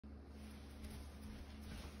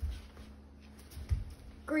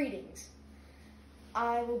Greetings.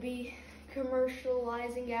 I will be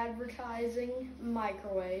commercializing, advertising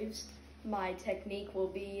microwaves. My technique will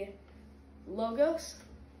be logos,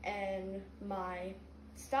 and my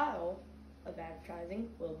style of advertising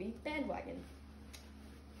will be Bandwagon.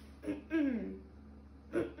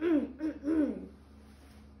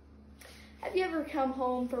 Have you ever come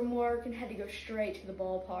home from work and had to go straight to the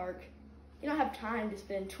ballpark? You don't have time to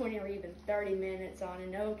spend 20 or even 30 minutes on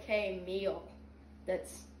an okay meal.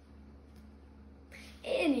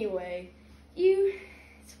 Anyway,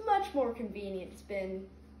 it's much more convenient to spend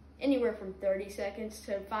anywhere from 30 seconds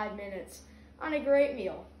to 5 minutes on a great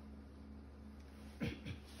meal.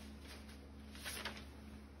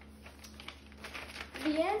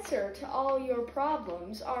 The answer to all your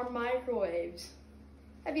problems are microwaves.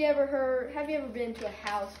 Have you ever been to a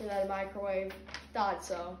house without a microwave? Thought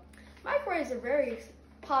so. Microwaves are very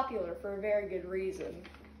popular for a very good reason.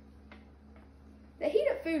 They heat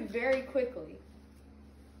up food very quickly.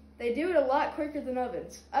 They do it a lot quicker than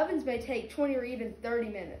ovens. Ovens may take 20 or even 30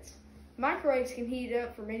 minutes. Microwaves can heat it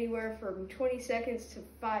up from anywhere from 20 seconds to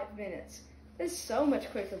 5 minutes. This is so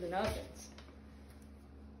much quicker than ovens.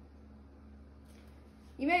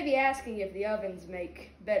 You may be asking if the ovens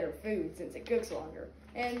make better food since it cooks longer.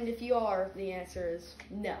 And if you are, the answer is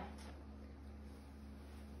no.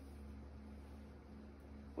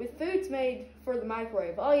 With foods made for the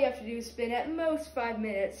microwave, all you have to do is spend at most 5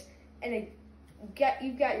 minutes and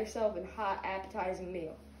you've got yourself a hot, appetizing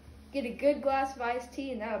meal. Get a good glass of iced tea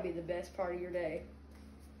and that'll be the best part of your day.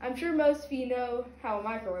 I'm sure most of you know how a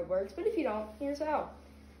microwave works, but if you don't, here's how.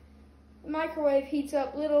 The microwave heats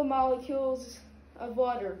up little molecules of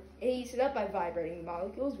water. It heats it up by vibrating the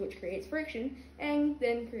molecules, which creates friction and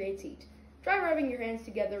then creates heat. Try rubbing your hands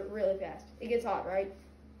together really fast. It gets hot, right?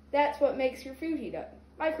 That's what makes your food heat up.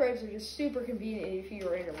 Microwaves are just super convenient if you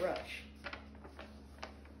were in a rush.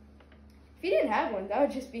 If you didn't have one, that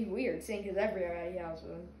would just be weird, seeing as everybody has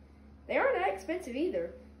one. They aren't that expensive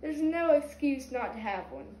either. There's no excuse not to have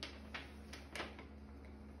one.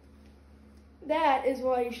 That is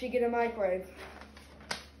why you should get a microwave.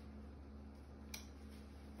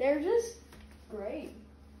 They're just great.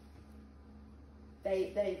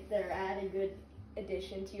 They're add a good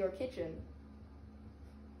addition to your kitchen.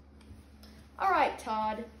 All right,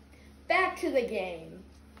 Todd, back to the game.